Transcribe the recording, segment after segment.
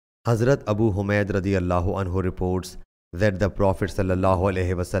Hazrat Abu Humayd radiyallahu anhu reports that the Prophet sallallahu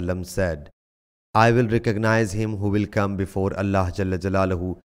alaihi wasallam said, I will recognize him who will come before Allah Jalla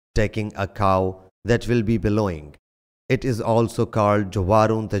Jalaluhu taking a cow that will be bellowing. It is also called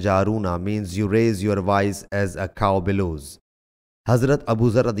Jawarun Tajaruna, means you raise your voice as a cow bellows. Hazrat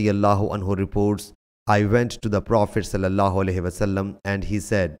Abu Zar radiyallahu anhu reports, I went to the Prophet sallallahu alaihi wasallam and he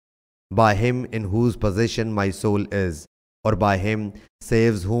said, by him in whose possession my soul is, or by him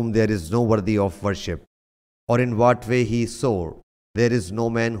saves whom there is no worthy of worship, or in what way he saw, there is no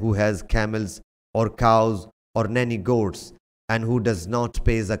man who has camels or cows or nanny goats and who does not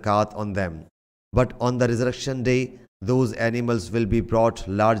pay zakat on them. But on the resurrection day, those animals will be brought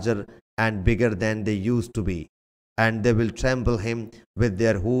larger and bigger than they used to be, and they will trample him with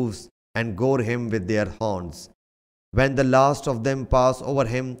their hooves and gore him with their horns. When the last of them pass over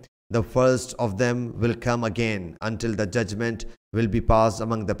him, the first of them will come again until the judgment will be passed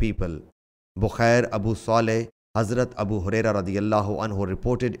among the people. Bukhari Abu Saleh, Hazrat Abu Huraira radiyallahu anhu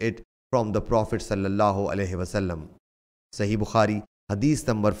reported it from the Prophet sallallahu alaihi wasallam. Sahih Bukhari, Hadith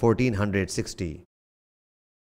number 1460.